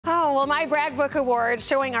Well, my Bragg Book Award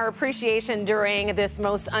showing our appreciation during this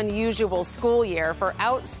most unusual school year for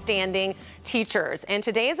outstanding teachers. And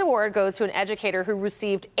today's award goes to an educator who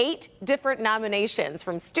received 8 different nominations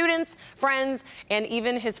from students, friends, and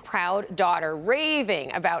even his proud daughter,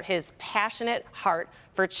 raving about his passionate heart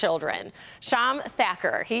for children. Shyam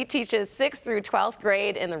Thakker, he teaches 6th through 12th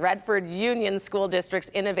grade in the Redford Union School District's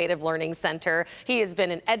Innovative Learning Center. He has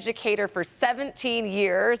been an educator for 17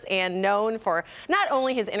 years and known for not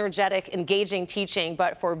only his energetic, engaging teaching,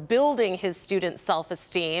 but for building his students'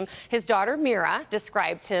 self-esteem. His daughter, Mira,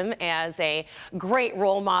 describes him as a great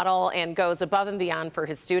role model and goes above and beyond for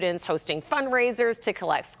his students, hosting fundraisers to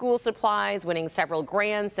collect school supplies, winning several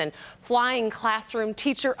grants, and flying Classroom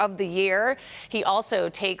Teacher of the Year. He also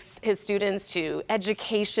takes his students to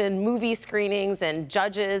education, movie screenings, and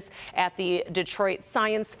judges at the Detroit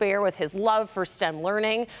Science Fair with his love for STEM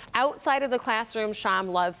learning. Outside of the classroom, Shyam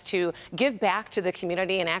loves to give back to the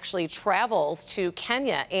community and actually travels to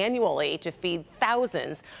Kenya annually to feed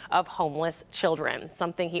thousands of homeless children,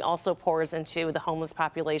 something he also pours into the homeless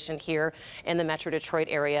population here in the Metro Detroit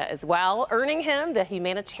area as well, earning him the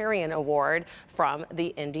Humanitarian Award from the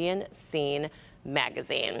Indian Scene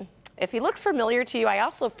magazine. If he looks familiar to you, I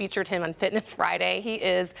also featured him on Fitness Friday. He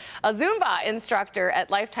is a Zumba instructor at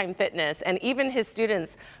Lifetime Fitness, and even his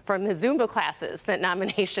students from his Zumba classes sent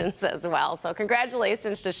nominations as well. So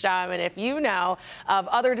congratulations to Shyam, and if you know of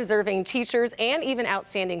other deserving teachers and even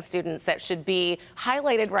outstanding students that should be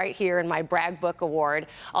highlighted right here in my Bragg Book Award,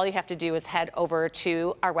 all you have to do is head over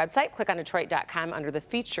to our website, click on Detroit.com. Under the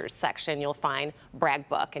features section, you'll find Bragg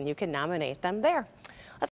Book, and you can nominate them there.